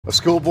A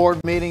school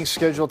board meeting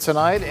scheduled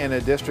tonight in a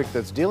district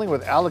that's dealing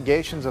with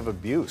allegations of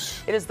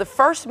abuse. It is the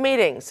first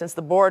meeting since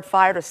the board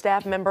fired a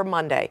staff member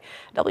Monday.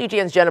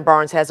 WGN's Jenna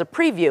Barnes has a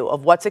preview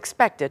of what's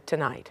expected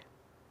tonight.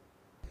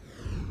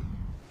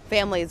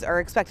 Families are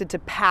expected to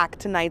pack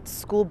tonight's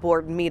school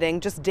board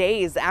meeting just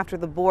days after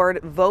the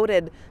board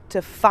voted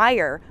to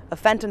fire a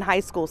Fenton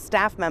High School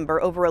staff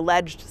member over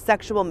alleged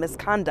sexual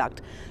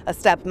misconduct, a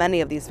step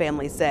many of these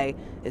families say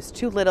is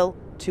too little,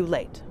 too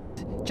late.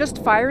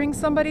 Just firing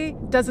somebody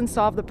doesn't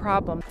solve the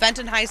problem.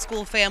 Fenton High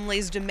School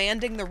families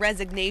demanding the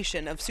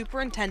resignation of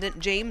Superintendent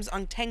James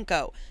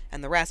Ontenko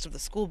and the rest of the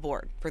school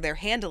board for their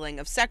handling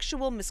of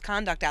sexual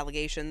misconduct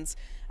allegations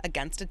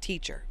against a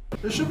teacher.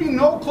 There should be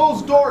no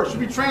closed doors, should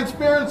be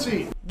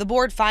transparency. The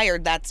board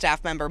fired that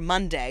staff member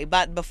Monday,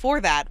 but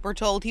before that, we're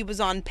told he was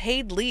on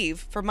paid leave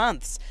for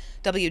months.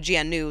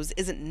 WGN News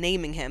isn't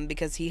naming him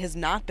because he has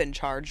not been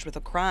charged with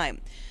a crime.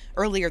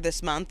 Earlier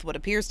this month, what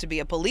appears to be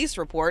a police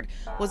report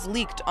was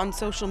leaked on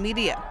social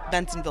media.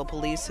 Bensenville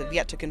police have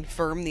yet to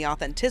confirm the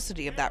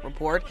authenticity of that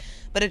report,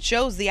 but it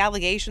shows the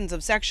allegations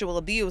of sexual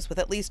abuse with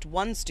at least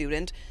one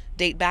student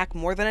date back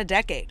more than a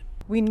decade.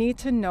 We need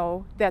to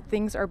know that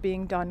things are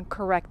being done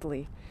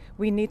correctly.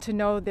 We need to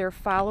know they're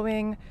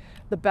following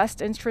the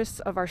best interests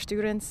of our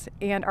students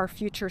and our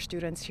future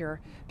students here.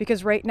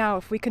 Because right now,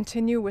 if we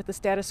continue with the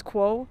status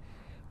quo,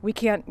 we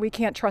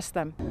can't trust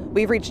them.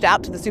 We've reached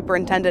out to the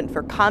superintendent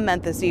for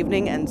comment this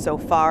evening and so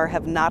far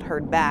have not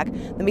heard back.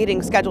 The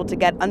meeting's scheduled to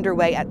get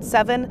underway at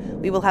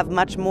 7. We will have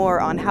much more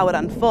on how it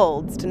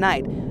unfolds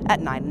tonight at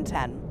 9 and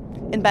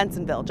 10. In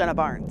Bensenville, Jenna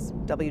Barnes,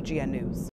 WGN News.